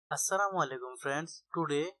Assalamualaikum friends.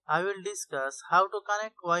 Today I will discuss how to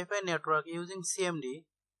connect Wi-Fi network using CMD.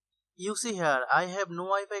 You see here I have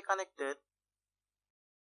no Wi-Fi connected.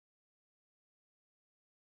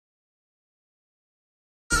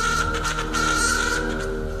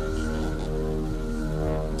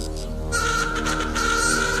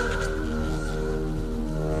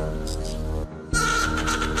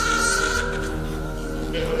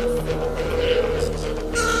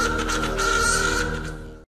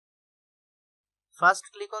 First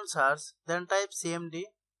click on search, then type CMD,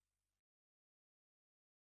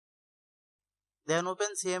 then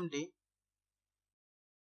open CMD.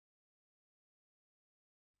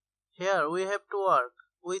 Here we have to work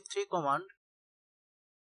with three commands.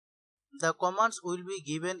 The commands will be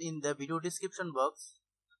given in the video description box.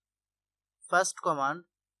 First command,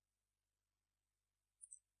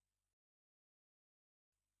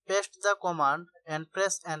 paste the command and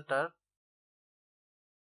press enter.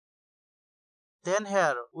 Then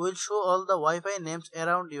here will show all the Wi-Fi names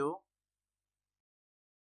around you.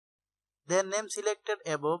 The name selected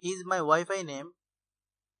above is my Wi-Fi name.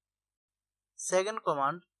 Second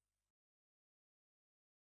command,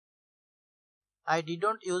 I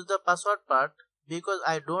didn't use the password part because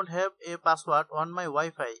I don't have a password on my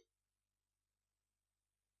Wi-Fi.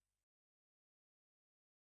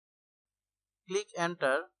 Click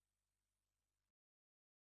enter.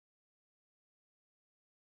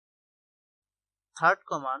 Third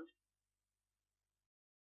command,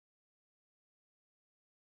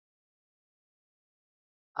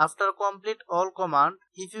 after complete all command,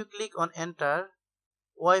 if you click on enter,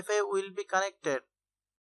 Wi-Fi will be connected.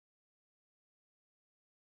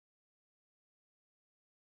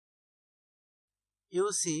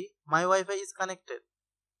 You see, my Wi-Fi is connected.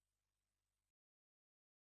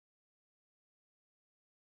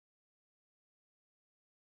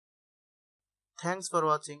 Thanks for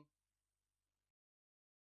watching.